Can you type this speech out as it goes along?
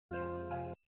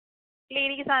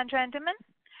Ladies and gentlemen,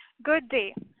 good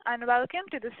day and welcome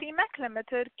to the Seamec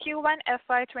Ltd Q1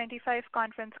 FY25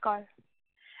 conference call.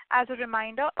 As a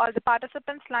reminder, all the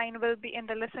participants' line will be in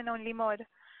the listen-only mode,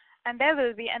 and there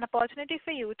will be an opportunity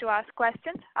for you to ask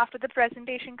questions after the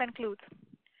presentation concludes.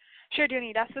 Should you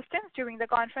need assistance during the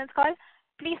conference call,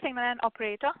 please signal an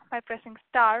operator by pressing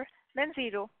star, then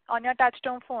 0 on your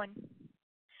touchtone phone.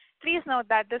 Please note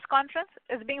that this conference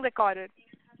is being recorded.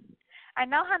 I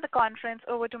now hand the conference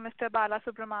over to Mr.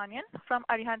 Balasubramanian from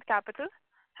Arihant Capital.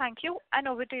 Thank you, and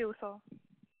over to you, sir.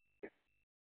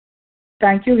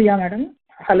 Thank you, Riya Madam.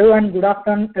 Hello and good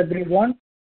afternoon, everyone.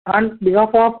 On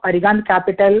behalf of Arihant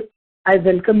Capital, I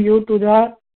welcome you to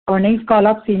the earnings call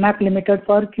of Seamec Ltd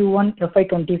for Q1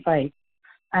 FY25.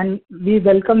 And we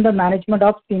welcome the management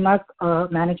of Seamec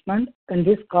management in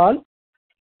this call.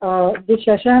 This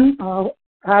session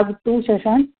have two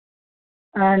sessions,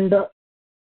 and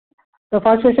the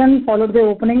first session followed by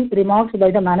opening remarks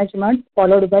by the management,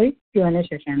 followed by Q&A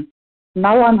session.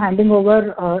 Now I'm handing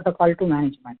over the call to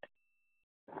management.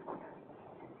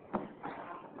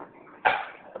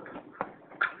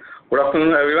 Good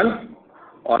afternoon, everyone.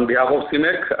 On behalf of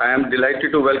Seamec, I am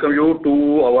delighted to welcome you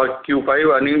to our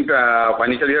Q5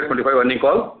 financial year 25 earning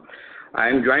call. I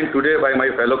am joined today by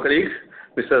my fellow colleagues,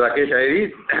 Mr. Rakesh Ayari,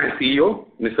 CEO,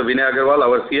 Mr. Vinay Agarwal,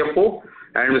 our CFO,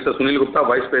 and Mr. Sunil Gupta,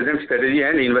 Vice President, Strategy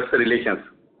and Investor Relations.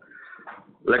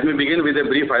 Let me begin with a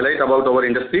brief highlight about our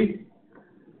industry.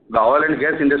 The oil and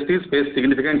gas industries face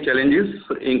significant challenges,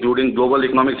 including global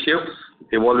economic shifts,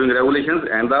 evolving regulations,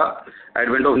 and the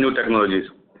advent of new technologies.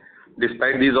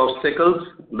 Despite these obstacles,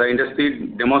 the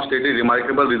industry demonstrated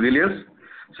remarkable resilience,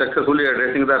 successfully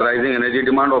addressing the rising energy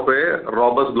demand of a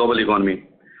robust global economy.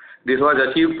 This was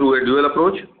achieved through a dual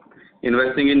approach,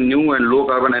 investing in new and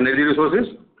low-carbon energy resources,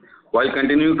 while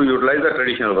continuing to utilize the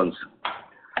traditional ones.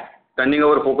 Turning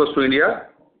our focus to India,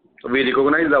 we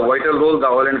recognize the vital role the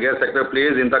oil and gas sector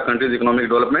plays in the country's economic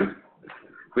development.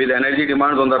 With energy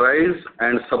demands on the rise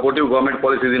and supportive government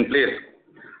policies in place,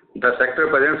 the sector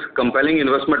presents compelling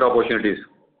investment opportunities.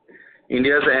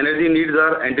 India's energy needs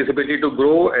are anticipated to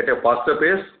grow at a faster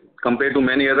pace compared to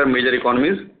many other major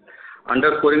economies,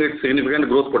 underscoring its significant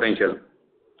growth potential.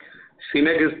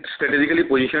 Seamec is strategically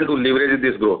positioned to leverage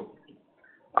this growth.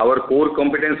 Our core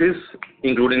competencies,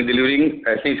 including delivering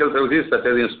essential services such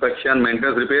as inspection,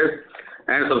 maintenance, repairs,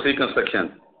 and subsea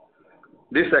construction.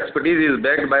 This expertise is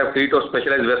backed by a fleet of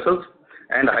specialized vessels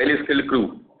and highly skilled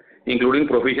crew, including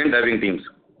proficient diving teams.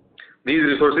 These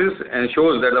resources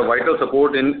ensure that the vital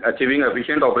support in achieving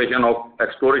efficient operation of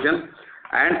exploration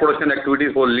and production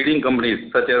activities for leading companies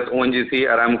such as ONGC,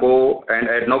 Aramco, and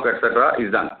ADNOC, etc.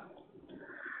 is done.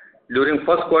 During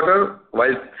first quarter,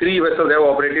 while 3 vessels have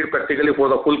operated practically for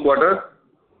the full quarter,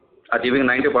 achieving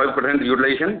 95%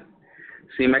 utilization,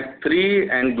 Seamec 3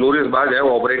 and Glorious Barge have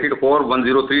operated for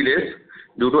 103 days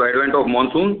due to advent of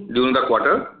monsoon during the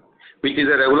quarter, which is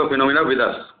a regular phenomenon with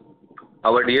us.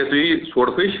 Our DSV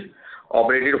Swordfish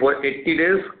operated for 80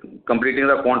 days, completing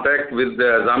the contract with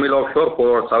the Zamil Offshore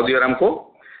for Saudi Aramco,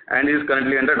 and is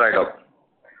currently under dry dock.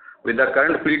 With the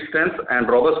current fleet strength and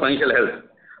robust financial health,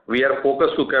 we are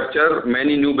focused to capture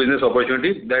many new business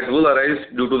opportunities that will arise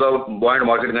due to the buoyant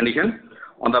market condition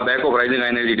on the back of rising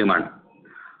energy demand.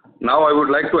 Now I would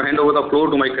like to hand over the floor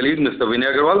to my colleague, Mr.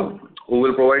 Vinay Agarwal, who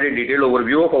will provide a detailed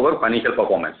overview of our financial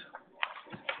performance.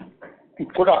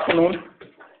 Good afternoon.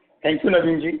 Thank you,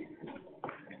 Naveen-ji.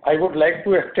 I would like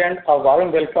to extend a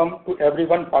warm welcome to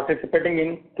everyone participating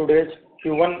in today's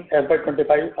Q1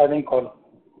 FY25 earnings call.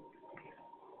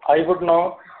 I would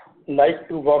now like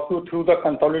to walk you through the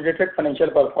consolidated financial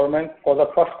performance for the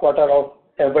first quarter of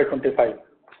FY25.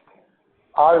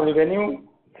 Our revenue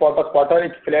for the quarter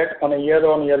is flat on a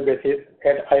year-on-year basis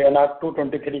at INR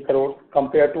 223 crores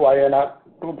compared to INR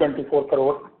 224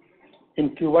 crores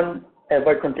in Q1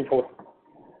 FY24.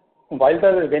 While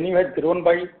the revenue has grown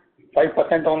by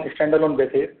 5% on a standalone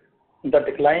basis, the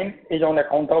decline is on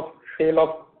account of sale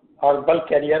of our bulk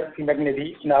carrier Seamec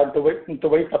Ltd in our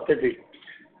Dubai subsidiary.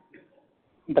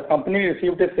 The company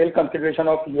received a sale consideration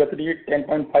of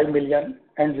 $10.5 million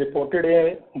and reported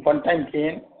a one-time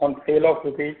gain on sale of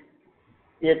rupees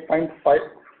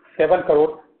 8.57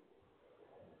 crores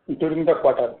during the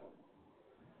quarter.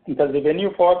 The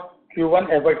revenue for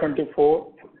Q1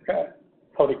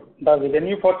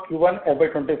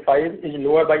 FY25 is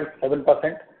lower by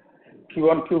 7%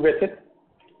 Q-on-Q basis,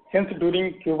 since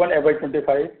during Q1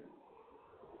 FY25,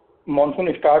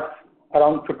 monsoon starts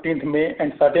around 15th May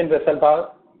and certain vessels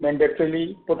are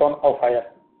mandatorily put on off-hire.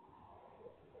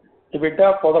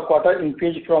 EBITDA for the quarter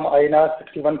increased from INR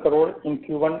 61 crore in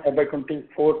Q1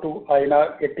 FY24 to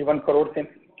INR 81 crores in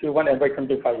Q1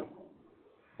 FY25.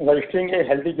 registering a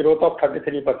healthy growth of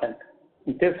 33%.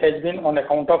 This has been on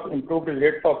account of improved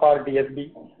rates of our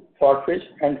DSB, swordfish,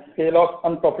 and sale of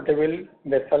unprofitable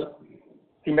vessel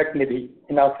Seamec Ltd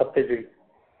in our subsidiary.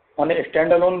 On a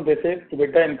standalone basis,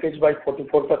 EBITDA increased by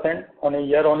 44% on a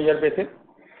year-on-year basis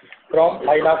from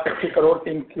INR 60 crores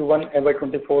in Q1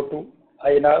 FY24 to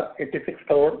INR 86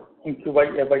 crores in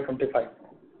Q1 FY25.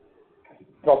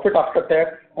 Profit after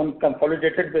tax on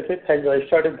consolidated basis has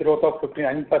registered a growth of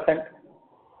 59%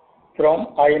 from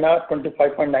INR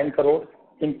 25.9 crores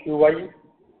in Q1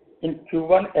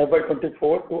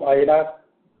 FY24 to INR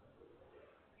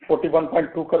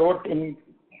 41.2 crores in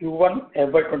Q1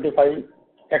 FY25,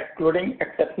 excluding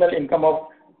exceptional income of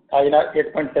INR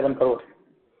 8.7 crores.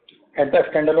 At the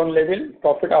standalone level,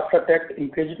 profit after tax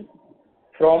increased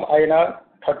from INR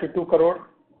 32 crores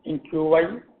in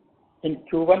Q1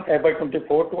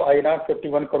 FY24 to INR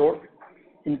 51 crores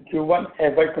in Q1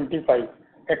 FY25,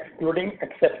 excluding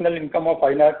exceptional income of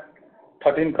INR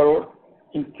 13 crores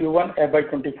in Q1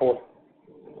 FY24.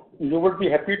 You would be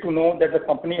happy to know that the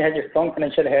company has a strong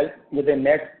financial health with a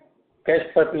net cash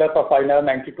surplus of INR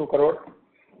 92 crores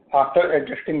after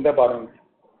adjusting the borrowings.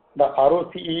 The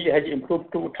ROCE has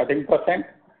improved to 13%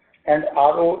 and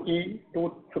ROE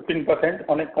to 15%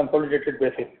 on a consolidated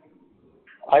basis.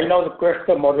 I now request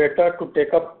the moderator to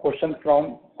take up questions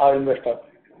from our investors.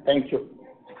 Thank you.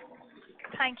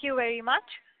 Thank you very much.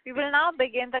 We will now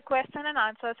begin the question and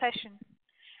answer session.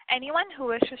 Anyone who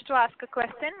wishes to ask a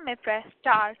question may press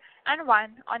star and 1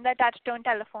 on their touchtone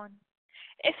telephone.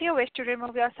 If you wish to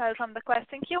remove yourself from the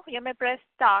question queue, you may press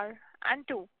star and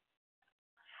 2.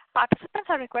 Participants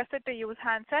are requested to use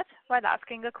handsets while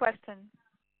asking a question.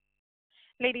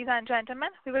 Ladies and gentlemen,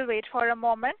 we will wait for a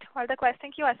moment while the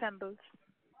question queue assembles.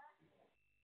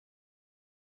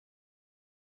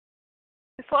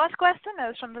 The first question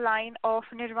is from the line of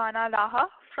Nirvana Laha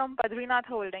from Badrinath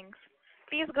Holdings.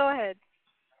 Please go ahead.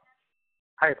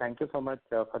 Hi, thank you so much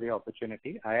for the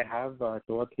opportunity. I have 2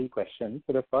 or 3 questions.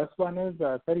 So the first one is,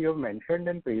 sir, you have mentioned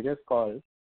in previous calls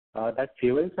that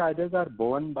fuel charges are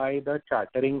borne by the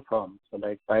chartering firm, so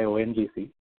like by ONGC.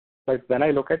 But when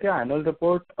I look at your annual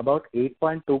report, about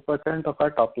 8.2% of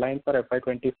our top line for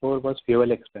FY24 was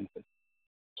fuel expenses.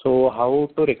 So how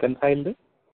to reconcile this?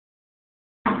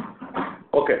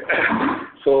 Okay.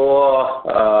 So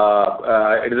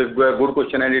it is a good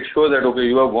question, and it shows that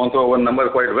you have gone through our number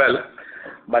quite well.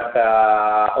 But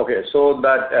okay, so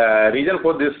that reason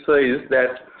for this is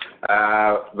that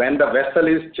when the vessel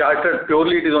is chartered,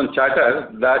 purely it is on charter,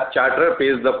 the charterer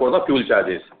pays for the fuel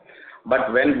charges.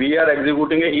 But when we are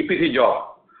executing a EPC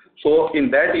job, so in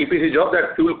that EPC job,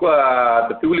 that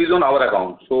the fuel is on our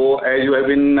account. So as you have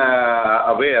been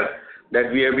aware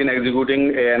that we have been executing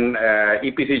an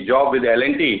EPC job with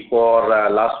L&T for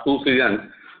last 2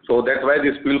 seasons. So that's why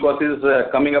this fuel cost is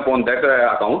coming up on that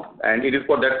account, and it is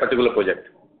for that particular project.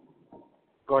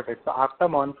 Got it. So after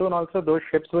monsoon also, those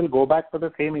ships will go back to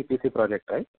the same EPC project,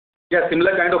 right? Yeah,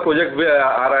 similar kind of projects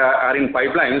are in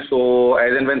pipeline. So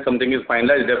as and when something is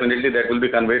finalized, definitely that will be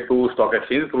conveyed to stock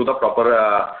exchange through the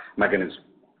proper mechanism.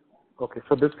 Okay,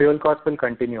 so this fuel cost will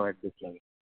continue at this level?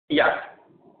 Yeah.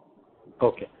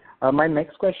 Okay. My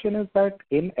next question is that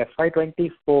in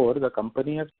FY24, the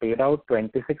company has paid out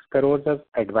 26 crores of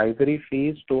advisory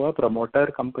fees to a promoter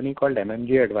company called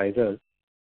MMG Advisors.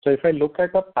 So if I look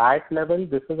at the PAT level,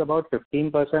 this is about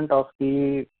 15% of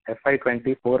the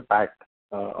FY24 PAT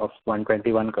of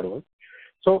 121 crores.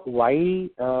 So why,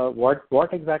 what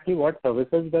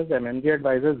services does MMG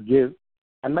Advisors give?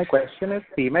 And my question is,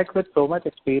 Seamec with so much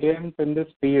experience in this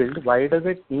field, why does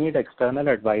it need external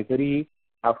advisory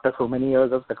after so many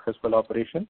years of successful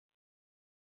operation?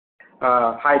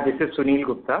 Hi, this is Sunil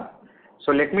Gupta.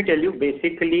 So let me tell you,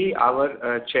 basically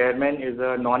our chairman is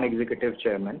a non-executive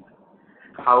chairman.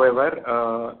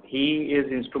 However, he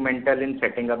is instrumental in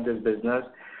setting up this business.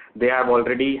 They have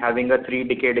already having a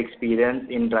 3-decade experience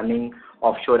in running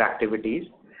offshore activities.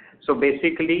 So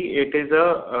basically, it is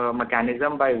a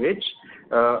mechanism by which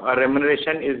a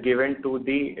remuneration is given to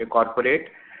the corporate,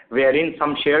 wherein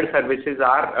some shared services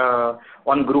are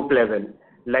on group level.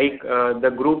 Like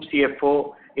the group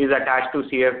CFO is attached to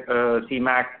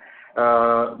Seamec.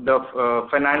 The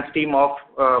finance team of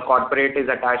corporate is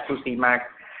attached to Seamec.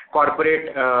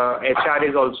 Corporate HR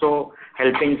is also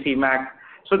helping Seamec.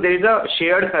 So there is a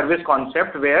shared service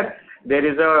concept where there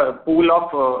is a pool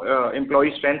of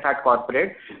employee strength at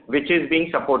corporate, which is being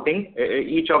supporting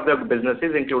each of the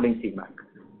businesses, including Seamec.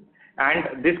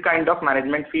 And this kind of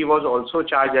management fee was also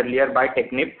charged earlier by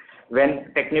Technip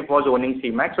when Technip was owning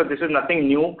Seamec. So this is nothing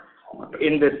new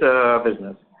in this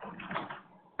business.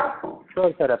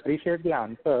 Sure, sir. Appreciate the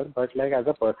answer, but like as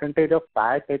a percentage of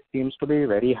PAT, it seems to be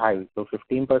very high. So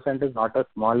 15% is not a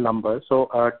small number.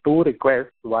 So two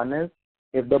requests. One is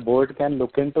if the board can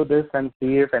look into this and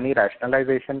see if any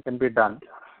rationalization can be done,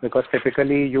 because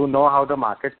typically you know how the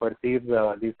market perceives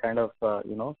these kind of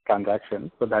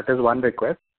transactions. So that is one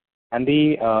request. And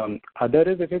the other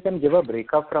is if you can give a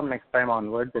breakup from next time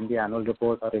onwards in the annual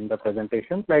report or in the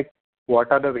presentations, like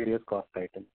what are the various cost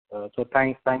items. So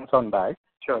thanks on that.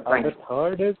 Sure. Thank you. The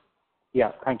third is,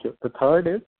 thank you. The third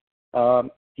is,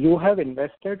 you have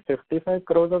invested 55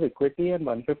 crores of equity and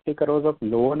 150 crores of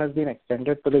loan has been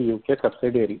extended to the UK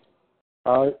subsidiary.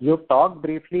 You talked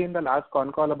briefly in the last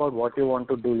con call about what you want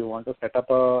to do. You want to set up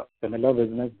a similar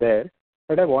business there.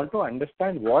 But I want to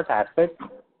understand what assets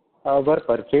were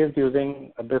purchased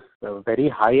using this very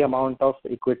high amount of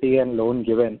equity and loan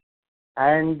given.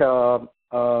 And there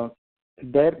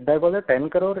was a 10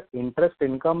 crore interest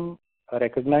income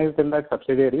recognized in that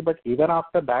subsidiary, but even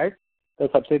after that, the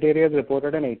subsidiary has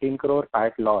reported an 18 crore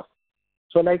PAT loss.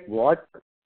 So like what,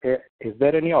 is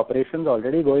there any operations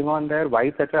already going on there?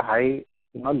 Why such a high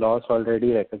loss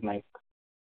already recognized?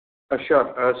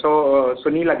 Sure. So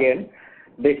Sunil again,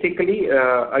 basically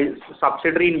a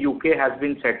subsidiary in UK has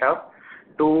been set up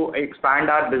to expand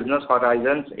our business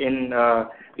horizons in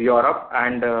Europe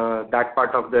and that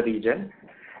part of the region.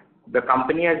 The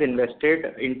company has invested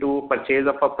into purchase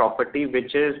of a property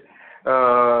which is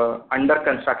under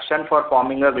construction for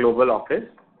forming a global office.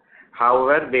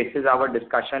 However, this is our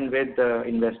discussion with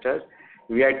investors.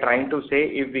 We are trying to say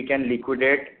if we can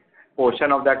liquidate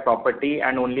portion of that property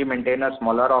and only maintain a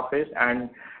smaller office and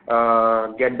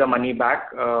get the money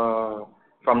back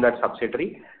from that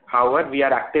subsidiary. However, we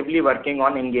are actively working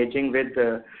on engaging with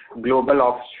global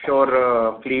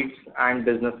offshore fleets and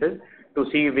businesses to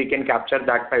see if we can capture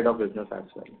that side of business as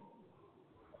well.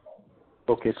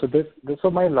 Okay, so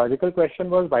my logical question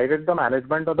was, why did the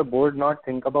management or the board not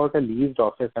think about a leased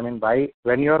office? I mean, why,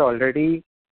 when you are already,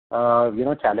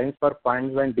 challenged for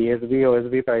funds, when DSV,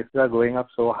 OSV prices are going up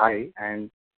so high and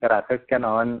your assets can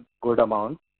earn good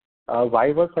amounts,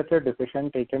 why was such a decision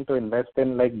taken to invest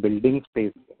in like building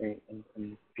space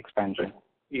in expansion?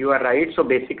 You are right. So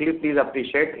basically, please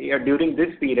appreciate, during this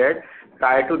period,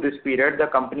 prior to this period, the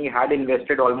company had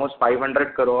invested almost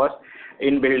 500 crores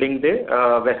in building the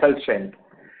vessel strength.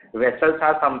 Vessels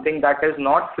are something that is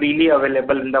not freely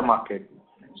available in the market.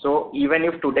 So even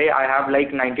if today I have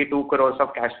like 92 crores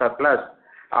of cash surplus,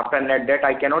 after net debt,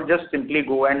 I cannot just simply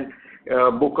go and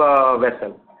book a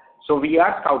vessel. So we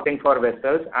are scouting for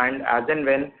vessels, and as and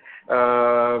when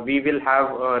we will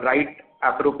have right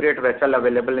appropriate vessel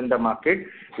available in the market,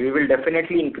 we will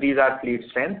definitely increase our fleet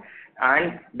strength,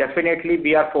 and definitely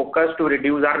we are focused to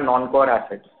reduce our non-core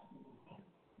assets.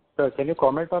 So can you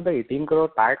comment on the 18 crore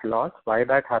PAT loss? Why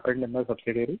that happened in the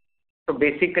subsidiary? So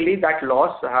basically that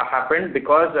loss happened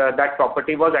because that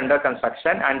property was under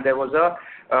construction and there was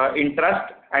a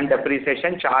interest and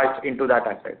depreciation charged into that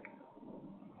asset.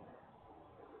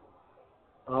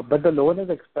 But the loan is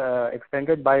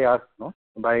extended by us, no?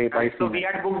 By so we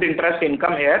had booked interest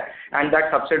income here, and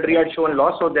that subsidiary had shown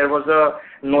loss, so there was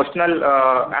a notional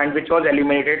and which was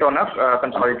eliminated on a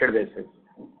consolidated basis.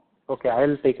 Okay,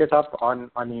 I'll take it up on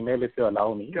email if you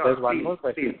allow me. Sure, There's one more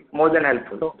question. Please. More than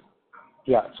helpful.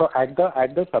 So at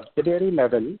the subsidiary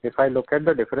level, if I look at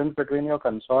the difference between your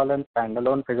consol and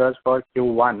standalone figures for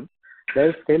Q1,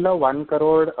 there's still a 1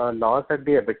 crore loss at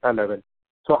the EBITDA level.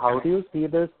 So how do you see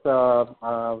this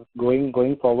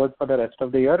going forward for the rest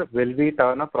of the year? Will we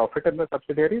turn a profit in the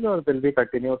subsidiaries, or will we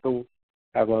continue to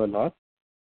have a loss?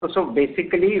 So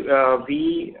basically,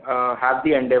 we have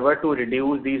the endeavor to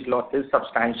reduce these losses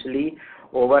substantially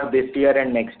over this year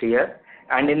and next year.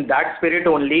 And in that spirit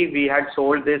only, we had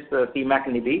sold this Seamec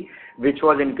Ltd, which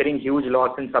was incurring huge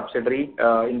loss in subsidiary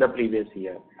in the previous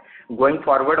year. Going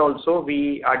forward also,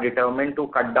 we are determined to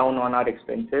cut down on our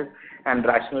expenses and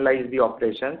rationalize the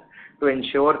operations to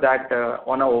ensure that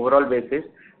on an overall basis,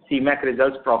 Seamec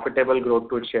results profitable growth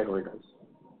to its shareholders.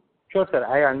 Sure, sir.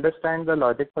 I understand the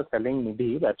logic for selling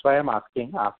Nidhi. That's why I'm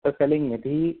asking. After selling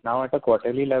Nidhi, now at a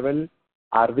quarterly level,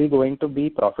 are we going to be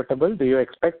profitable? Do you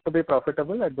expect to be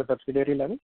profitable at the subsidiary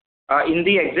level? In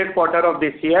the exit quarter of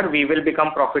this year, we will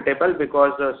become profitable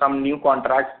because some new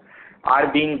contracts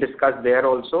are being discussed there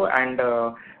also, and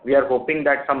we are hoping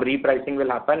that some repricing will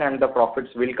happen and the profits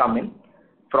will come in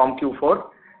from Q4.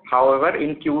 However,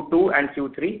 in Q2 and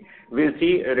Q3, we'll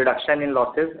see a reduction in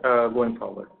losses going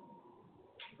forward.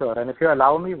 Sure. And if you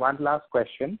allow me one last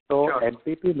question. So sure.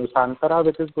 LPP Nusantara,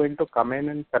 which is going to come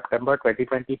in September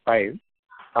 2025,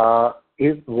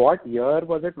 is what year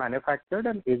was it manufactured,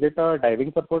 and is it a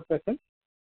diving support vessel?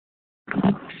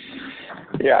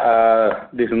 Yeah,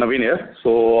 this is Naveen here.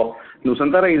 So,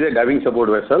 Nusantara is a diving support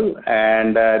vessel,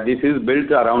 and this is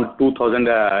built around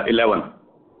 2011.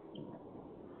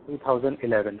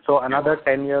 2011. So another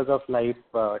 10 years of life,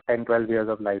 10, 12 years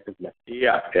of life is left.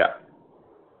 Yeah, yeah.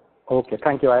 Okay,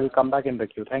 thank you. I'll come back in the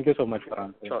queue. Thank you so much for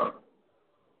answering. Sure.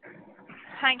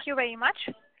 Thank you very much.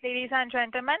 Ladies and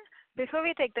gentlemen, before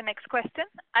we take the next question,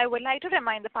 I would like to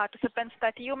remind the participants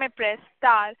that you may press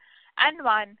star and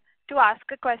 1 to ask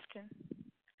a question.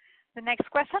 The next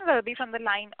question will be from the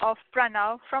line of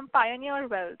Pranav from Pioneer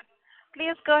Wealth.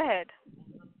 Please go ahead.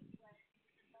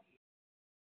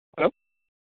 Hello?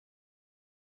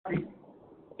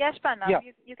 Yes, Pranav, Yeah.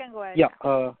 you can go ahead. Yeah,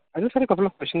 I just had a couple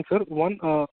of questions, sir. One,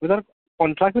 with our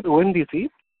contract with ONGC,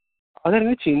 are there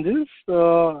any changes?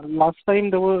 Last time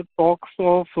there were talks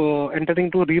of entering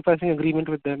into a repricing agreement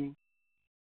with them.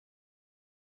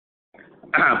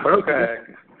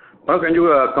 Parag, can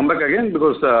you come back again,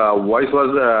 because voice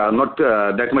was not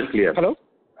that much clear. Hello?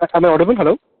 Am I audible?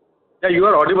 Hello? Yeah, you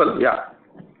are audible. Yeah.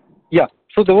 Yeah.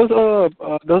 So there was a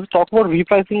talk about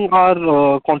repricing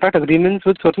our contract agreements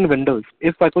with certain vendors.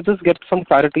 If I could just get some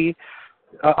clarity,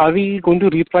 are we going to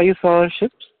reprice our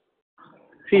ships?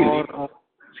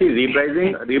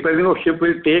 Repricing of ship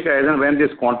will take as and when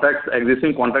this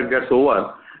existing contract gets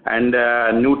over and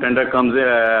new contract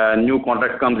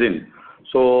comes in.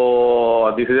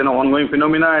 So this is an ongoing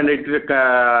phenomena, and it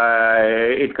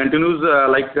continues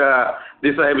like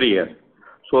this every year.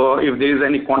 So if there is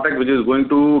any contract which is going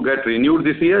to get renewed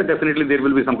this year, definitely there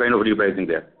will be some kind of repricing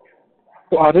there.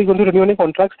 So are we going to renew any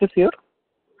contracts this year?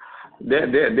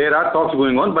 There are talks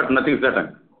going on, but nothing is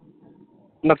certain.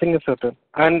 Nothing is certain.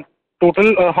 And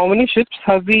total, how many ships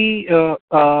have we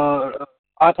are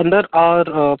under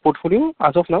our portfolio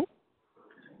as of now?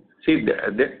 See,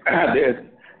 there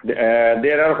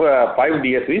are 5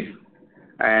 DSVs,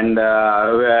 and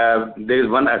there is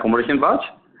one accommodation barge,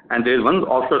 and there is one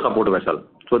offshore support vessel.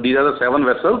 So these are the 7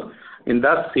 vessels in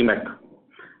the Seamec.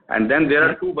 And then there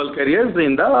are 2 bulk carriers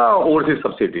in the overseas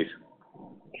subsidiaries.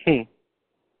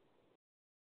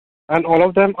 And all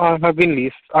of them have been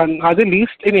leased. And are they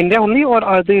leased in India only, or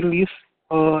are they leased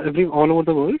all over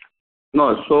the world?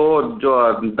 No, so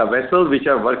the vessels which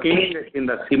are working in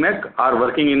the Seamec are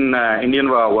working in Indian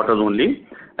waters only,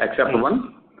 except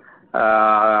one.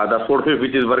 The Swordfish,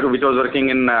 which was working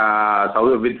in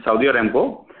with Saudi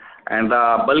Aramco, and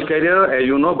the bulk carrier, as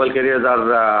you know, bulk carriers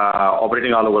are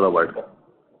operating all over the world.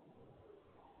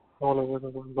 All over the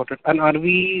world, got it. And are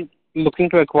we looking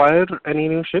to acquire any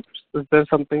new ships? Is there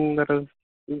something that is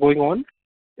going on?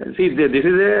 See, this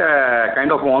is a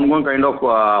kind of ongoing kind of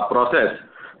process.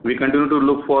 We continue to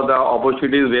look for the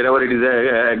opportunities wherever it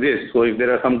exists. So if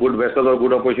there are some good vessels or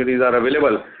good opportunities are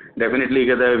available, definitely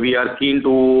we are keen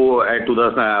to add to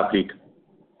the fleet.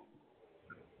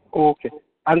 Okay.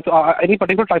 And so, any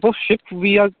particular type of ship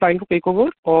we are trying to take over,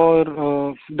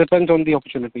 or depends on the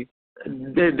opportunity?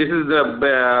 This is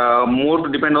more to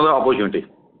depend on the opportunity.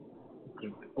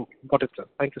 Okay, got it, sir.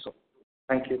 Thank you, sir.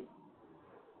 Thank you.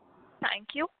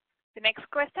 Thank you. The next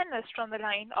question is from the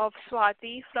line of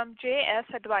Swati from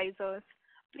JS Advisors.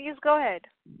 Please go ahead.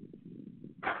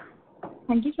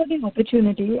 Thank you for the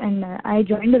opportunity, and I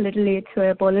joined a little late, so I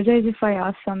apologize if I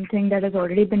ask something that has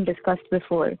already been discussed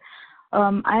before.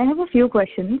 I have a few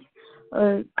questions.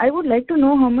 I would like to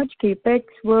know how much CAPEX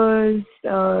was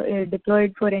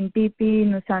deployed for NPP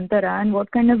Nusantara, and what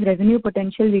kind of revenue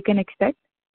potential we can expect.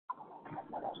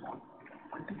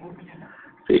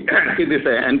 See this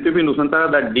NPP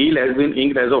Nusantara, that deal has been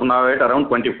inked as of now at around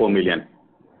 24 million.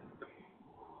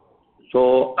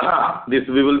 So this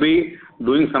we will be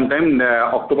doing sometime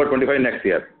October 25 next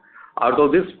year. Out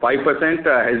of this, 5%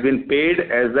 has been paid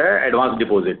as the advance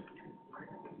deposit.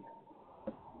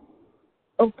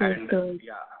 Okay.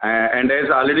 And as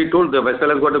already told, the vessel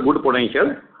has got a good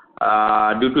potential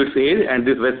due to its age, and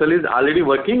this vessel is already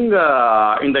working in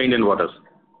the Indian waters.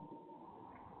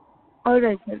 All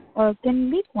right, sir.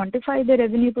 Can we quantify the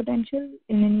revenue potential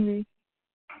in any way?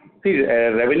 See,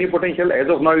 revenue potential, as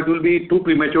of now, it will be too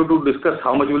premature to discuss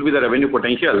how much will be the revenue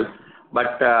potential.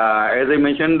 But as I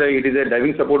mentioned, it is a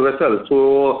diving support vessel,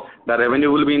 so the revenue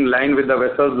will be in line with the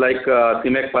vessels like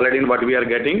Seamec Paladin, what we are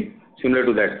getting, similar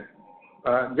to that.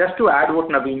 Just to add what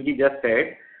Naveenji just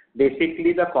said,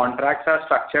 basically the contracts are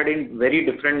structured in very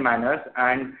different manners,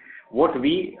 and what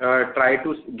we try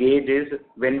to gauge is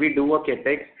when we do a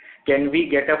capex, can we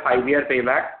get a 5-year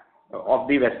payback of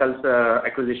the vessel's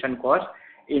acquisition cost?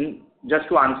 Just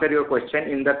to answer your question,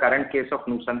 in the current case of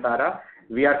Nusantara,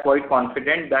 we are quite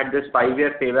confident that this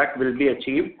 5-year payback will be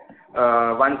achieved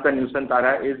once the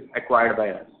Nusantara is acquired by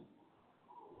us.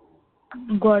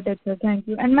 Got it, sir. Thank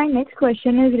you. And my next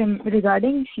question is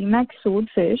regarding Seamec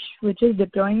Swordfish, which is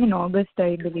deploying in August,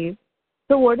 I believe.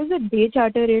 So what is the day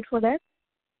charter rate for that?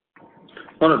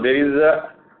 No, there is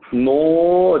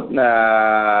no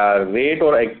rate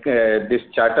or this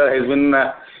charter has been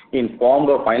informed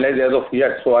or finalized as of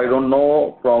yet. So I don't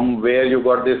know from where you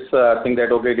got this thing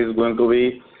that, okay, it is going to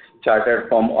be chartered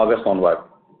from August onward.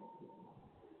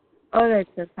 All right,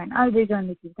 sir. Fine. I'll rejoin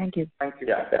with you. Thank you. Thank you.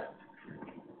 Yeah.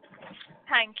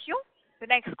 Thank you. The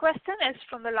next question is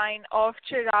from the line of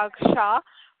Chirag Shah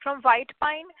from White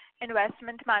Pine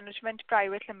Investment Management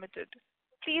Private Limited.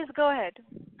 Please go ahead.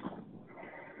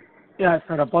 Yeah,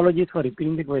 sir. Apologies for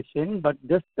repeating the question, but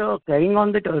just carrying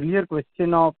on that earlier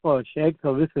question of shared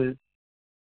services.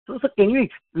 So, sir, can you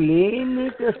explain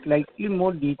it slightly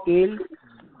more detailed?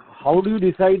 How do you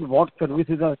decide what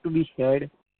services are to be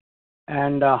shared,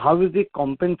 and how is the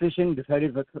compensation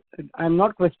decided? I'm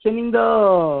not questioning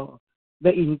the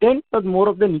intent, but more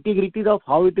of the nitty-gritties of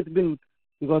how it has been,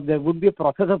 because there would be a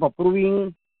process of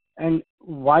approving and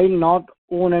why not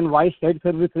own and why shared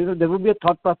services. There would be a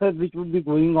thought process which would be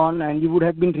going on, and you would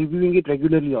have been reviewing it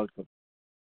regularly also.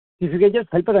 If you can just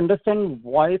help us understand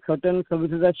why certain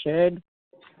services are shared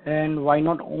and why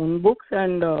not own books,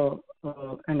 and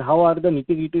how are the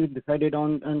nitty-gritties decided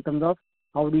on in terms of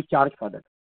how do you charge for that?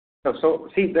 So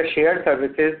see, the shared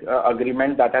services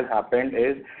agreement that has happened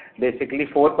is basically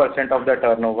 4% of the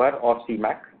turnover of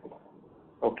Seamec.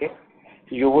 Okay.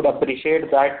 You would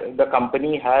appreciate that the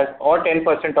company has, or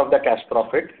 10% of the cash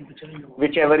profit,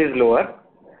 whichever is lower.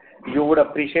 You would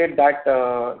appreciate that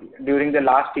during the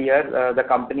last year, the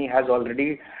company has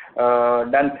already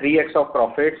done 3x of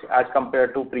profits as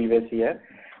compared to previous year.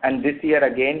 And this year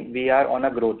again, we are on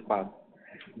a growth path.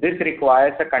 This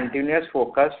requires a continuous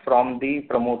focus from the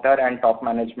promoter and top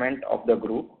management of the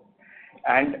group.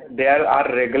 And there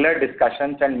are regular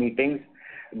discussions and meetings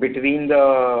between the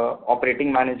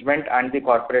operating management and the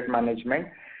corporate management,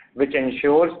 which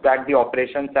ensures that the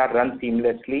operations are run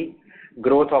seamlessly,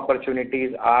 growth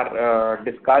opportunities are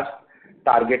discussed,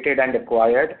 targeted and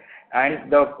acquired,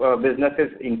 and the business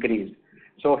is increased.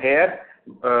 So here,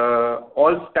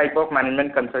 all type of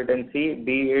management consultancy,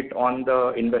 be it on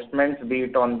the investments, be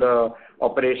it on the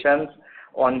operations,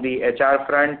 on the HR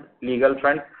front, legal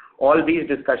front, all these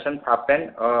discussions happen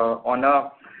on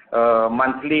a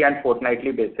monthly and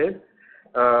fortnightly basis,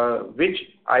 which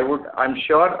I'm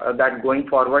sure that going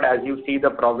forward, as you see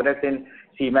the progress in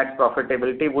Seamec's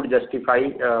profitability, would justify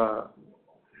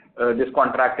this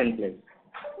contract in place.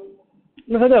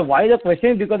 No, sir, why the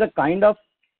question is because the kind of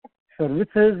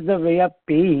services the way of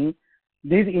paying,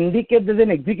 this indicates there's an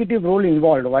executive role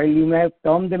involved. While you may have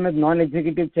termed them as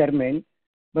non-executive chairman,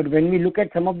 but when we look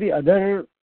at some of the other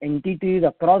entities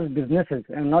across businesses,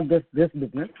 and not just this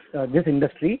business, this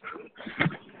industry,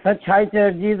 such high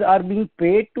charges are being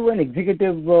paid to an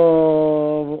executive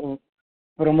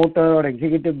promoter or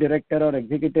executive director or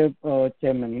executive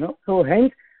chairman, So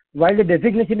hence, while the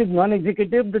designation is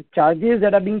non-executive, the charges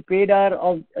that are being paid are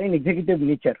of an executive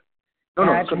nature.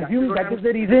 I presume that is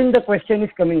the reason the question is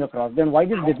coming across. Then why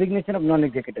this designation of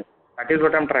non-executive? That is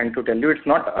what I'm trying to tell you. It's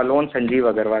not alone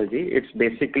Sanjeev Agarwalji. It's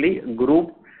basically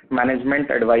group management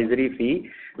advisory fee,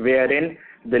 wherein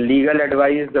the legal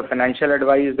advice, the financial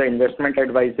advice, the investment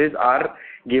advices are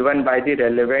given by the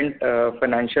relevant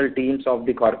financial teams of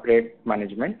the corporate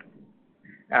management.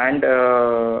 And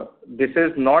this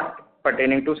is not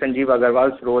pertaining to Sanjeev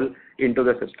Agarwal's role into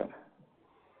the system.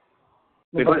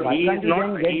 Because he is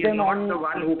not the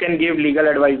one who can give legal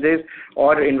advices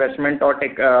or investment or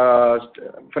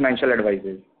financial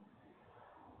advices.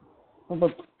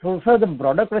 So, sir, the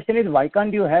broader question is, why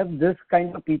can't you have this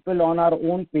kind of people on our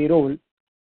own payroll?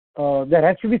 There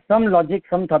has to be some logic,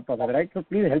 some thought process, right? So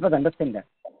please help us understand that.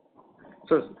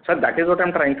 So, sir, that is what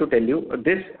I'm trying to tell you.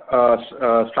 This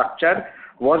structure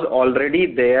was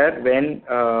already there when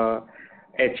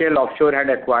HL Offshore had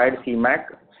acquired Seamec.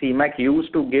 Seamec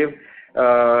used to give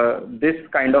this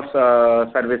kind of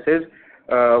services,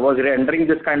 was rendering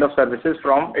this kind of services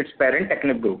from its parent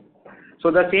Technip Group. So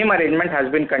the same arrangement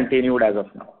has been continued as of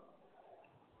now.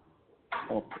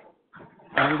 Okay.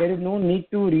 And there is no need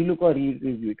to relook or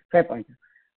review it. Fair point.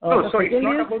 So it's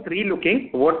not about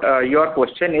relooking. What your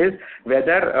question is,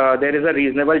 whether there is a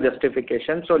reasonable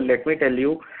justification. So let me tell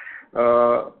you,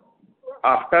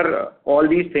 after all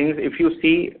these things, if you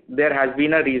see, there has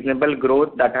been a reasonable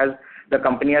growth that the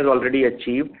company has already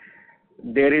achieved.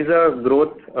 There is a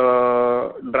growth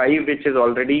drive which is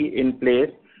already in place,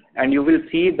 and you will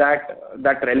see that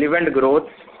relevant growth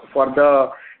for the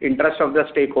interest of the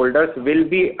stakeholders will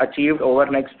be achieved over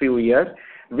next few years,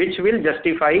 which will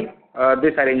justify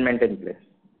this arrangement in place.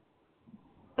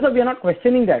 So we are not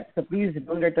questioning that. So please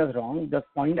don't get us wrong. The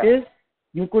point is,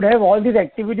 you could have all these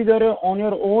activities on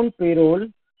your own payroll,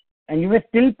 and you may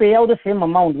still pay out the same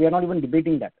amount. We are not even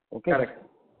debating that. Okay. Correct.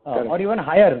 Or even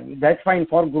higher. That's fine.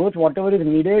 For growth, whatever is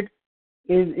needed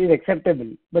is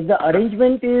acceptable. But the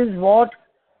arrangement is what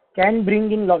can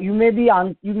bring in. You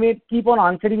may keep on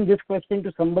answering this question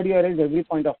to somebody else every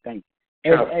point of time.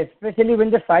 Especially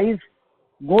when the size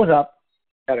goes up.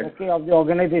 Okay, of the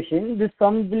organization, this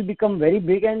sum will become very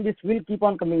big and this will keep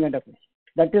on coming under question.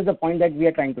 That is the point that we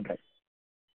are trying to drive.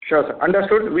 Sure, sir.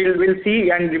 Understood. We'll see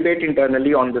and debate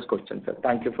internally on this question, sir.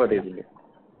 Thank you for raising it.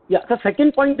 Yeah. The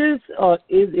second point is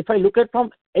if I look at from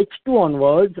H2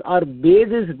 onwards, our base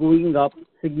is going up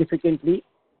significantly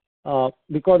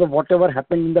because of whatever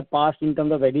happened in the past in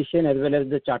terms of addition as well as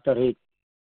the charter rate.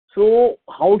 So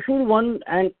how should one,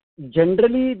 and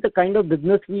generally the kind of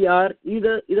business we are is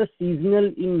a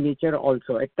seasonal in nature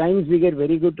also. At times we get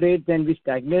very good rates and we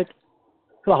stagnate.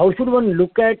 So how should one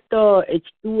look at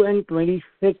H2 and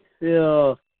 26,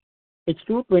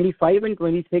 H2, 25 and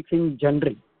 26 in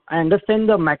general? I understand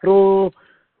the macro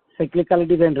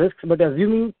cyclicalities and risks, but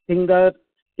assuming things are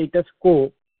status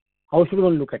quo, how should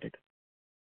one look at it?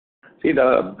 See,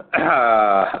 the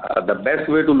best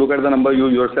way to look at the number you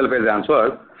yourself has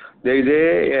answered. There is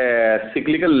a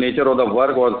cyclical nature of the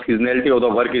work or seasonality of the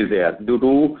work is there due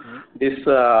to this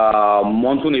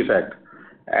monsoon effect.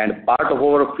 And part of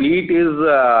our fleet is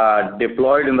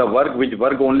deployed in the work which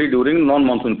work only during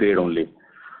non-monsoon period only.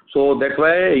 So that's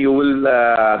why you will,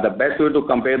 the best way to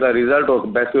compare the result or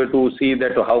best way to see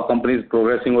that how company is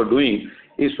progressing or doing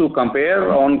is to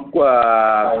compare on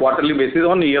quarterly basis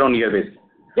on year-on-year basis.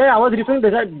 Yeah, I was referring to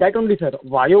that only, sir.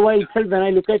 YOY itself, when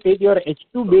I look at it, your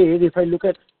H2 base, if I look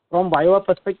at from YOY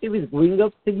perspective, is going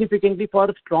up significantly for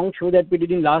a strong show that we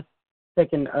did in last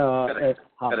second half,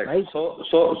 right? So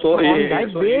on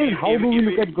that base, how do we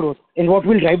look at growth and what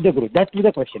will drive the growth? That's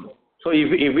the question. So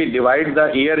if we divide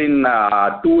the year in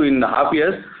 2.5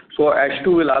 years, so H2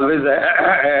 will always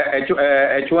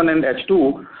H1 and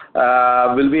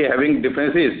H2 will be having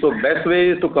differences. So best way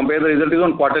is to compare the result is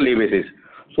on quarterly basis.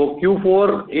 So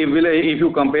Q4, if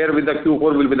you compare with the Q4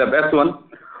 will be the best one,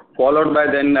 followed by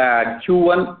then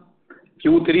Q1,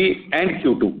 Q3 and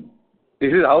Q2.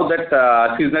 This is how that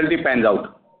seasonality pans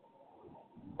out.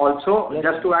 Also,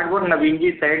 just to add what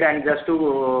Naveenji said and just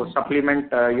to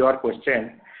supplement your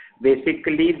question,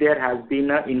 basically there has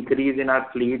been an increase in our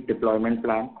fleet deployment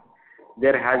plan.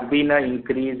 There has been an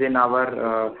increase in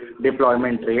our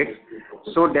deployment rates.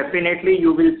 So definitely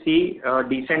you will see a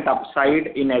decent upside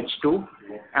in H2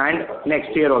 and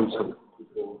next year also.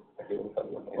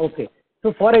 Okay.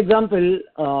 So for example,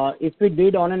 if we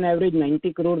did on an average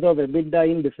 90 crores of EBITDA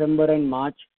in December and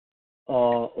March,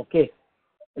 of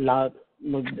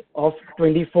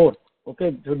 24,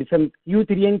 okay, so December,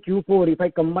 Q3 and Q4, if I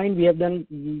combine, we have done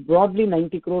broadly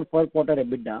 90 crore per quarter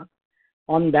EBITDA.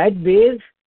 On that base,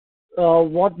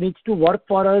 what needs to work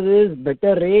for us is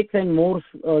better rates and more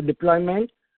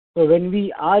deployment. So when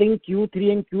we are in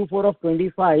Q3 and Q4 of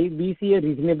 25, we see a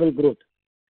reasonable growth.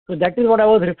 So that is what I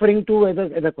was referring to as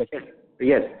a question.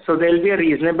 Yes. So there will be a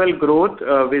reasonable growth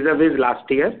vis-a-vis last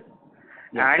year.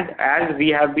 Yes. And as we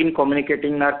have been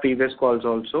communicating in our previous calls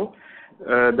also,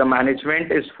 the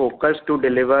management is focused to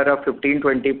deliver a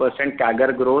 15-20%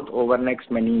 CAGR growth over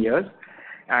next many years.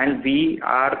 And we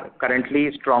are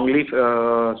currently strongly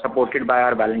supported by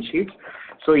our balance sheets.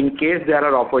 So in case there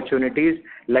are opportunities,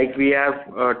 like we have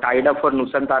tied up for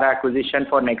Nusantara acquisition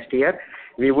for next year,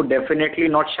 we would definitely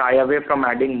not shy away from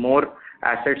adding more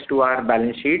assets to our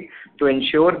balance sheet to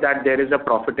ensure that there is a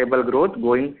profitable growth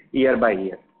going year by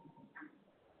year.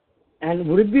 And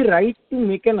would it be right to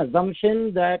make an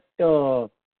assumption that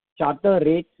charter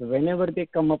rates, whenever they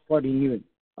come up for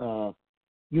renewal,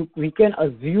 we can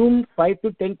assume 5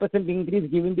 to 10%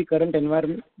 increase given the current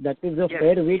environment? That is a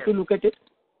fair way to look at it?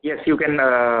 Yes, you can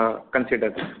consider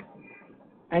this.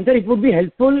 And sir, it would be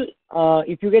helpful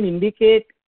if you can indicate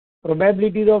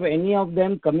probabilities of any of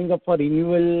them coming up for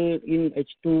renewal in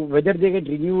H2, whether they get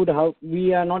renewed, how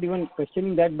we are not even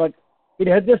questioning that, but it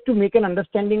helps us to make an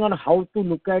understanding on how to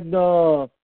look at the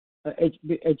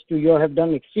H2. You have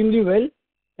done extremely well,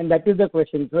 and that is the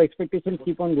question. So expectations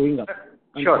keep on going up.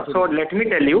 Sure. So let me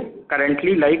tell you,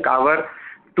 currently like our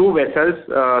two vessels,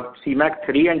 Seamec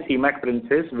 3 and Seamec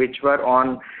Princess, which were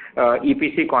on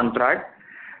EPC contract,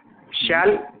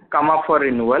 shall come up for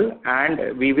renewal,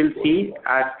 and we will see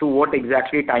as to what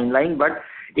exactly timeline, but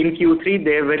in Q3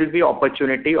 there will be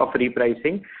opportunity of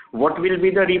repricing. What will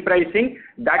be the repricing?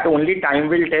 That only time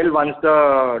will tell once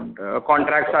the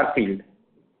contracts are sealed.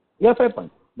 Yeah, fair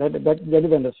point. That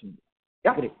is understood.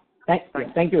 Yeah. Great.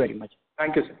 Thank you very much.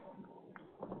 Thank you, sir.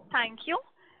 Thank you.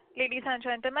 Ladies and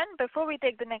gentlemen, before we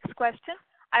take the next question,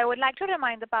 I would like to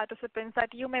remind the participants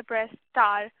that you may press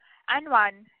star and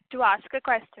 1 to ask a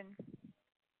question.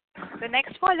 The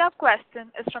next follow-up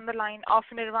question is from the line of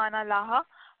Nirvana Laha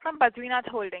from Badrinath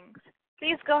Holdings.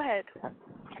 Please go ahead.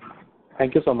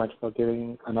 Thank you so much for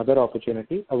giving another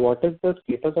opportunity. What is the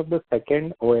status of the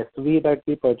second OSV that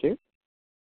we purchased?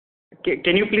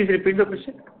 Can you please repeat the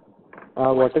question?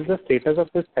 What is the status of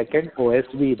the second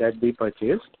OSV that we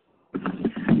purchased?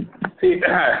 See,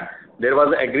 there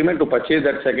was an agreement to purchase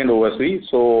that second OSV.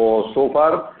 So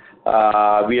far,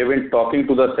 we have been talking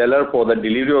to the seller for the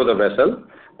delivery of the vessel.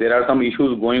 There are some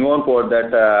issues going on for that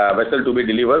vessel to be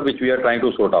delivered, which we are trying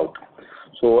to sort out.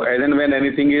 So as and when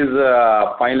anything is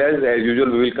finalized, as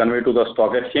usual, we will convey to the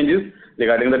stock exchanges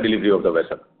regarding the delivery of the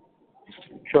vessel.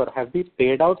 Sure. Have we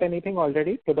paid out anything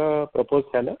already to the proposed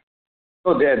seller?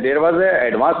 So there was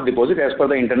an advance deposit as per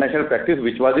the international practice,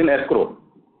 which was in escrow.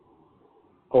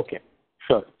 Okay,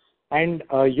 sure. And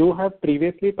you have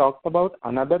previously talked about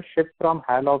another ship from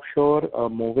HAL Offshore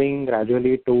moving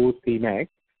gradually to Seamec,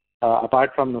 apart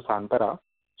from Nusantara.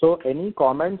 So any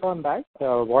comments on that?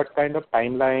 What kind of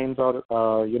timelines or,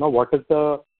 what is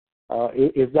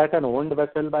is that an owned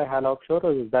vessel by HAL Offshore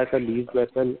or is that a leased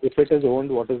vessel? If it is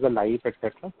owned, what is the life,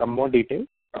 etc.? Some more details?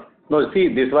 No,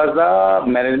 see, this was the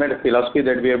management philosophy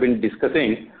that we have been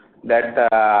discussing, that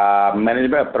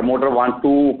management promoter want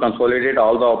to consolidate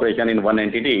all the operation in one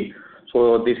entity.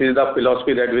 So this is the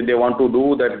philosophy that they want to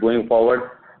do, that going forward,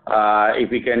 if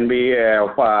we can be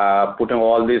putting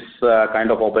all this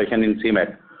kind of operation in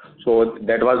Seamec. So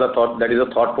that was the thought, that is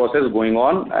a thought process going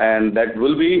on, and that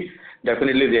will be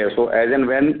definitely there. So as and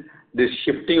when this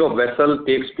shifting of vessel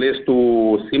takes place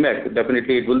to Seamec,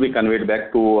 definitely it will be conveyed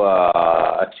back to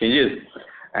exchanges.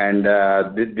 And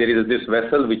there is this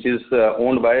vessel which is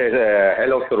owned by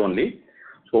HAL Offshore only.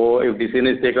 So if decision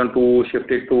is taken to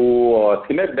shift it to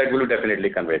Seamec, that will be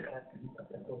definitely conveyed.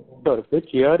 Sure. Which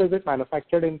year is it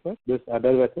manufactured in, sir, this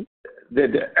other vessel? This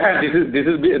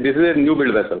is a new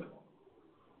build vessel.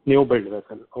 New build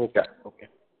vessel. Okay. Yeah. Okay.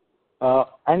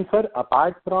 And sir,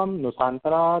 apart from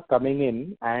Nusantara coming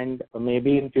in, and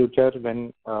maybe in future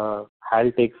when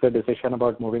HAL takes a decision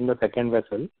about moving the second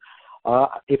vessel,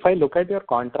 if I look at your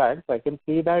contracts, I can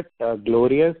see that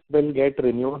Glorious will get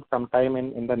renewed sometime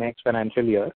in the next financial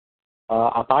year.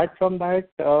 Apart from that,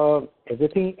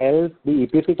 everything else, the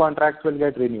EPC contracts will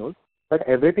get renewed, but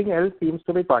everything else seems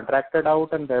to be contracted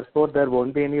out, and therefore there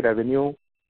won't be any revenue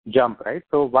jump, right?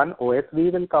 So one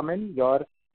OSV will come in, your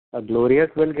Glorious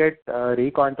will get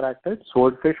recontracted,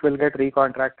 Swordfish will get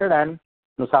recontracted, and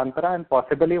Nusantara and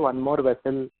possibly one more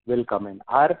vessel will come in.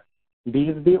 Are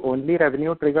these the only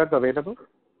revenue triggers available?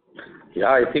 Yeah,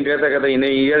 I think in a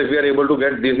year, if we are able to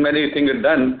get this many things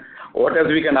done, what else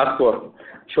we can ask for?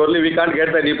 Surely we can't get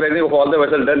the repricing of all the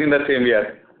vessels done in the same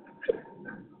year.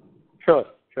 Sure.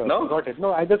 Sure. No? Got it.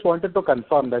 No, I just wanted to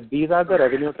confirm that these are the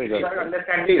revenue triggers.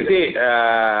 See,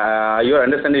 your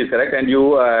understanding is correct, and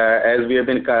you, as we have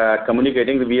been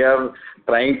communicating, we are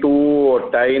trying to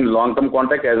tie in long-term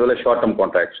contract as well as short-term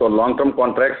contracts. So long-term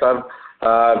contracts are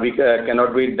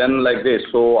cannot be done like this.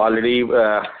 So already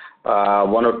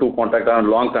one or two contracts are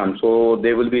long-term, so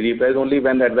they will be repriced only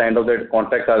when at the end of the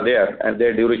contracts are there, and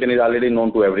their duration is already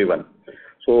known to everyone.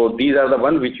 So these are the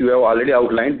ones which you have already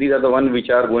outlined. These are the ones which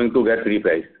are going to get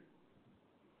repriced.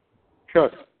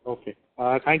 Sure. Okay.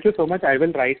 Thank you so much. I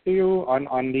will write to you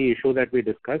on the issue that we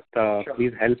discussed. Sure.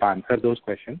 Please help answer those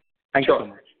questions. Thank you so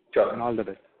much. Sure. And all the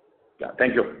best. Yeah.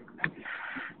 Thank you.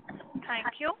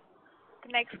 Thank you.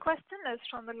 The next question is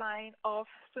from the line of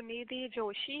Sunidhi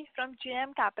Joshi from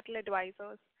JM Capital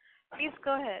Advisors. Please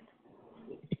go ahead.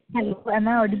 Hello, am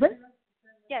I audible?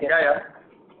 Yes. Yeah.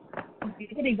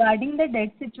 Okay. Regarding the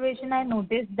debt situation, I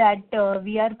noticed that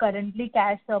we are currently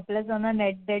cash surplus on a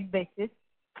net debt basis.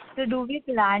 So do we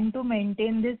plan to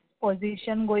maintain this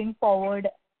position going forward?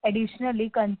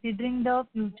 Additionally, considering the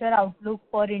future outlook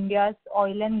for India's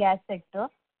oil and gas sector,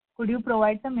 could you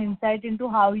provide some insight into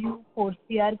how you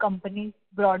foresee our company's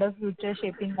broader future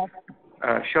shaping up?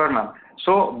 Sure, ma'am.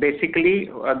 So basically,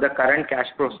 the current cash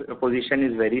position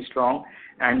is very strong,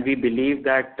 and we believe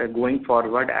that going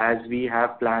forward, as we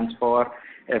have plans for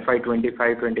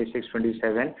FY25, 26,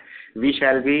 27, we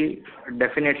shall be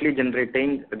definitely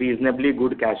generating reasonably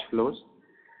good cash flows.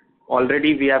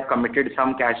 Already we have committed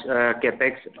some cash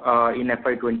capex in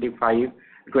FY25,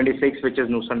 26, which is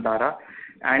Nusantara,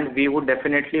 and we would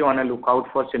definitely on a lookout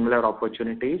for similar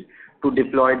opportunities to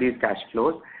deploy these cash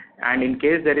flows. And in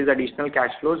case there is additional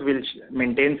cash flows, we'll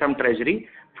maintain some treasury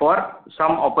for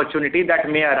some opportunity that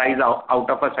may arise out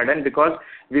of a sudden, because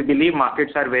we believe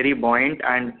markets are very buoyant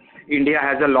and India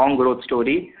has a long growth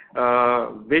story.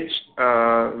 which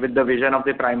with the vision of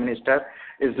the Prime Minister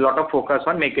is a lot of focus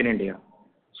on Make in India.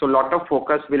 So lot of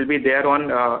focus will be there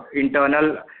on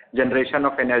internal generation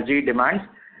of energy demands,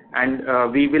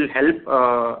 and we will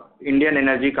help Indian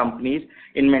energy companies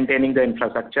in maintaining the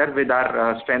infrastructure with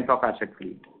our strength of asset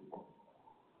fleet.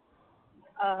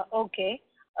 Okay,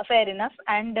 fair enough.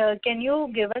 And can you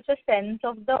give us a sense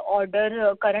of the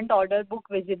current order book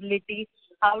visibility?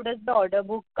 How does the order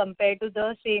book compare to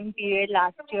the same period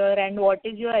last year, and what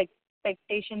is your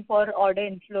expectation for order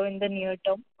inflow in the near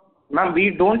term? Ma'am, we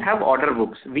don't have order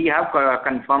books. We have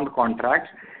confirmed contracts.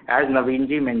 As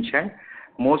Naveen mentioned,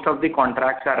 most of the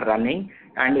contracts are running,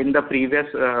 and in the previous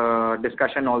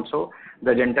discussion also,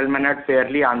 the gentleman had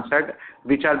fairly answered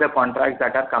which are the contracts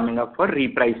that are coming up for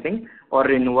repricing or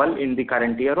renewal in the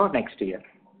current year or next year.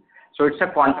 So it's a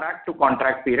contract to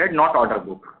contract period, not order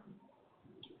book.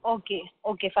 Okay,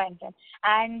 fine.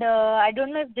 And I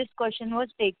don't know if this question was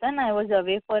taken. I was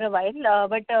away for a while.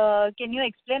 But can you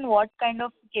explain what kind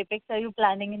of capex are you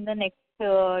planning in the next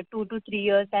 2 to 3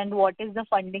 years, and what is the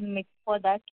funding mix for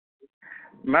that?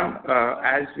 Ma'am,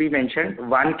 as we mentioned,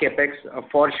 one capex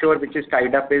for sure which is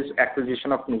tied up is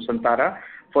acquisition of Nusantara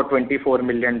for $24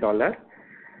 million.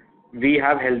 We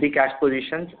have healthy cash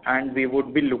positions, and we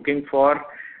would be looking for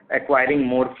acquiring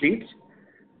more fleets.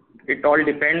 It all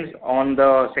depends on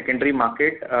the secondary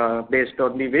market based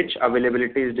on which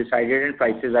availability is decided and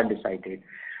prices are decided.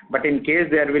 But in case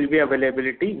there will be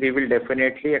availability, we will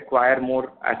definitely acquire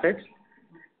more assets.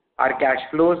 Our cash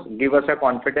flows give us a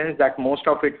confidence that most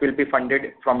of it will be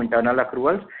funded from internal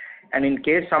accruals, and in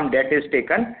case some debt is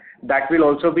taken, that will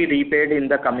also be repaid in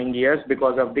the coming years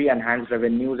because of the enhanced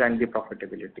revenues and the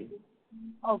profitability.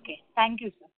 Okay, thank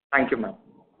you, sir. Thank you, ma'am.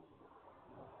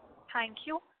 Thank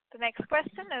you. The next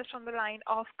question is from the line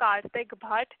of Karthik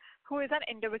Bhatt, who is an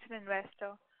individual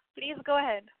investor. Please go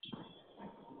ahead.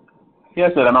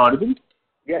 Yes, sir. Am I audible?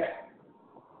 Yes.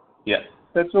 Yeah.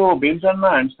 So based on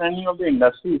my understanding of the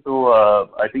industry, so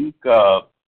I think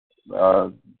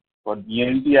for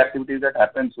E&P activities that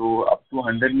happen, so up to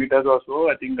 100 meters or so,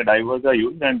 I think the divers are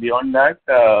used, and beyond that,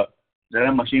 there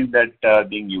are machines that are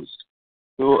being used.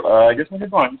 So I just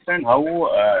wanted to understand how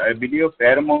I believe a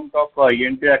fair amount of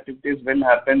E&P activities will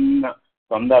happen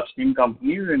from the upstream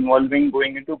companies involving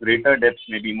going into greater depths,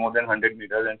 maybe more than 100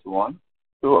 meters and so on.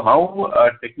 So how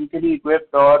technically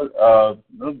equipped or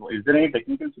is there any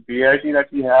technical superiority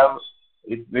that we have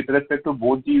with respect to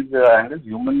both these angles,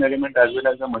 human element as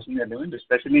well as the machine element,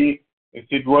 especially if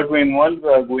it were to involve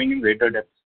going in greater depths?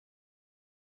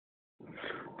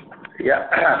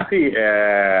 Yeah, see,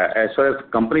 as far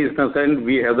as company is concerned,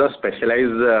 we have the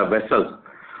specialized vessels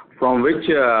from which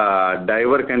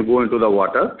diver can go into the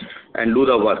water and do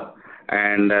the work.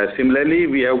 And similarly,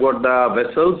 we have got the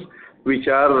vessels which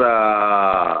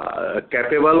are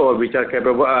capable or which are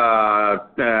capable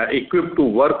equipped to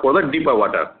work for the deeper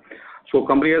water. So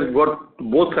company has got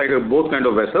both kind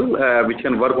of vessels which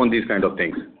can work on these kind of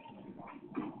things.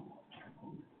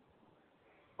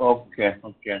 Okay.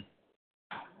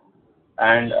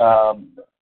 And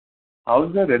how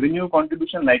is the revenue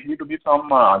contribution likely to be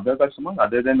from other customers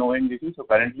other than ONGC? So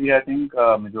currently, I think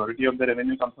majority of the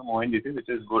revenue comes from ONGC, which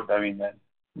is good. I mean,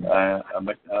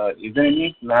 but is there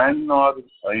any plan or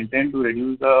intent to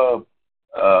reduce the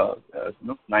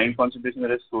client concentration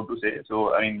risk, so to say?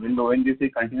 So, I mean, will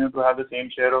ONGC continue to have the same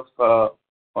share of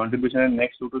contribution in the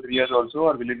next 2 to 3 years also,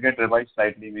 or will it get revised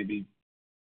slightly, maybe?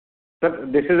 Sir,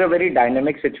 this is a very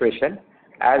dynamic situation.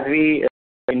 As we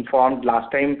informed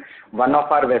last time, one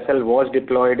of our vessels was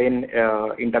deployed in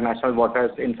international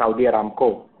waters in Saudi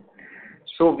Aramco.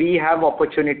 So we have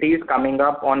opportunities coming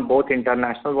up on both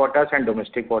international waters and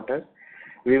domestic waters.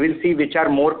 We will see which are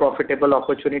more profitable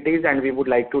opportunities, and we would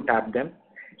like to tap them.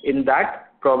 In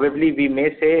that, probably we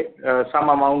may say some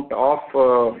amount of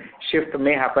shift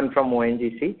may happen from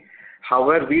ONGC.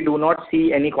 However, we do not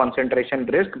see any concentration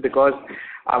risk because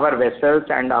our vessels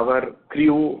and our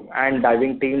crew and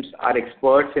diving teams are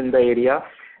experts in the area.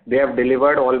 They have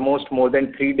delivered almost more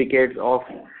than 3 decades of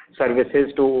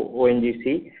services to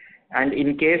ONGC. And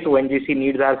in case ONGC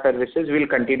needs our services, we'll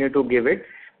continue to give it.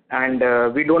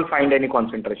 And we don't find any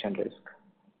concentration risk.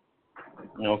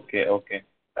 Okay.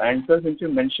 And sir, since you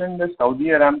mentioned the Saudi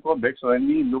Aramco bit, so when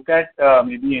we look at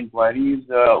maybe inquiries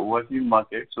overseas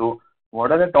market, so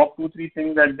what are the top 2-3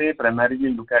 things that they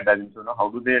primarily look at? How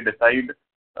do they decide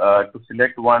to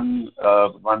select one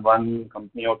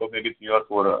company out of maybe 3 or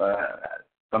 4,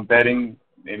 comparing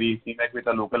maybe Seamec with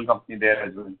a local company there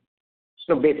as well?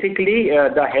 So basically,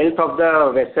 the health of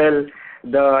the vessel,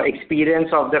 the experience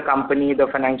of the company, the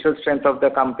financial strength of the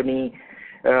company,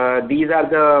 these are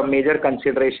the major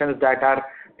considerations that are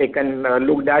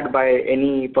looked at by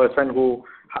any person who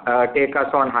take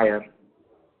us on hire.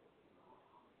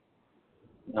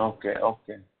 Okay,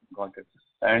 got it.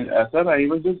 And sir, I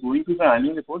was just going through the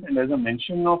annual report, and there's a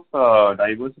mention of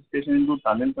diversification into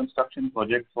tunnel construction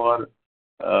project for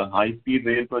high-speed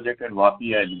rail project at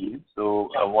Vapi, I believe. So,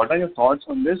 what are your thoughts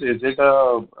on this?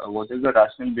 What is the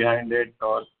rationale behind it,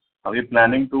 or are we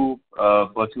planning to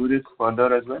pursue this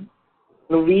further as well?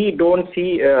 No, we don't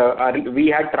see. We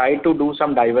had tried to do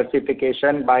some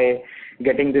diversification by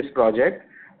getting this project,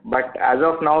 but as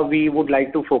of now, we would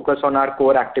like to focus on our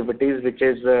core activities, which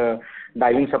is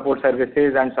diving support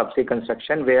services and subsea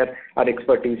construction, where our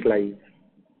expertise lies.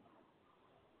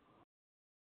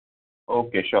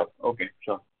 Okay, sure.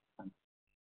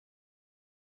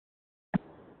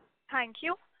 Thank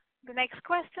you. The next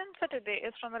question for today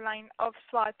is from the line of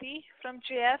Swati from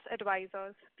JS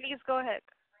Advisors. Please go ahead.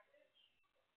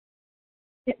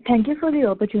 Thank you for the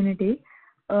opportunity.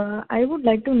 I would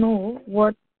like to know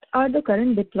what are the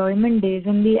current deployment days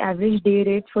and the average day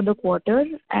rates for the quarter?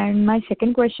 And my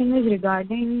second question is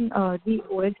regarding the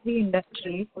OSB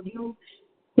industry. Could you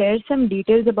share some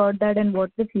details about that and what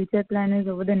the future plan is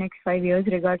over the next 5 years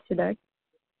regards to that?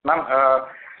 Ma'am,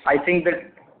 I think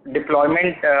the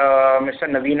deployment Mr.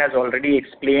 Naveen has already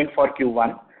explained for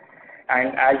Q1.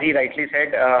 And as he rightly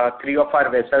said, 3 of our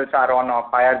vessels are on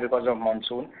off-hire because of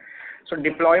monsoon. So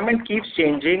deployment keeps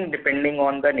changing depending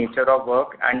on the nature of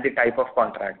work and the type of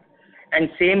contract. And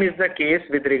same is the case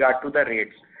with regard to the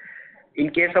rates. In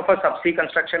case of a subsea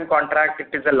construction contract,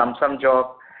 it is a lump sum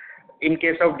job. In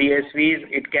case of DSVs,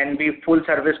 it can be full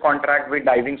service contract with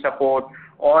diving support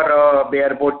or a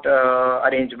bareboat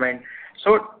arrangement.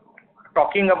 So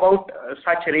talking about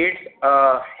such rates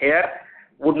here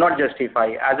would not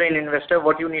justify. As an investor,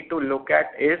 what you need to look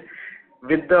at is,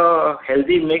 with the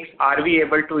healthy mix, are we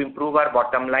able to improve our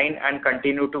bottom line and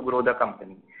continue to grow the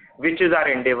company, which is our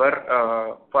endeavor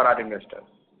for our investors.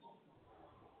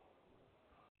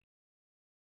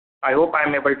 I hope I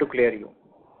am able to clear you.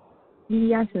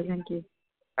 Yes, sir. Thank you.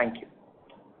 Thank you.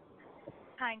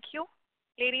 Thank you.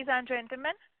 Ladies and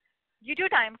gentlemen, due to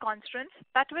time constraints,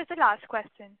 that was the last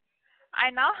question.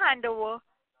 I now hand over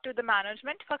to the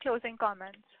management for closing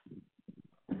comments.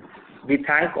 We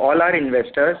thank all our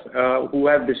investors who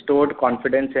have bestowed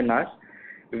confidence in us.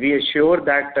 We assure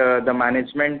that the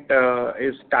management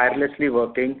is tirelessly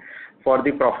working for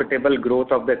the profitable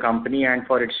growth of the company and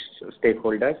for its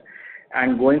stakeholders.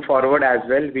 And going forward as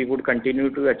well, we would continue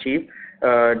to achieve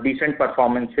decent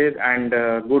performances and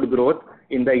good growth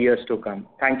in the years to come.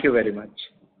 Thank you very much.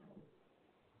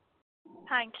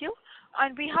 Thank you.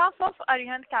 On behalf of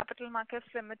Arihant Capital Markets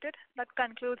Limited, that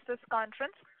concludes this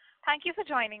conference. Thank you for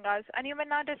joining us, and you may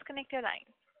now disconnect your line.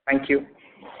 Thank you.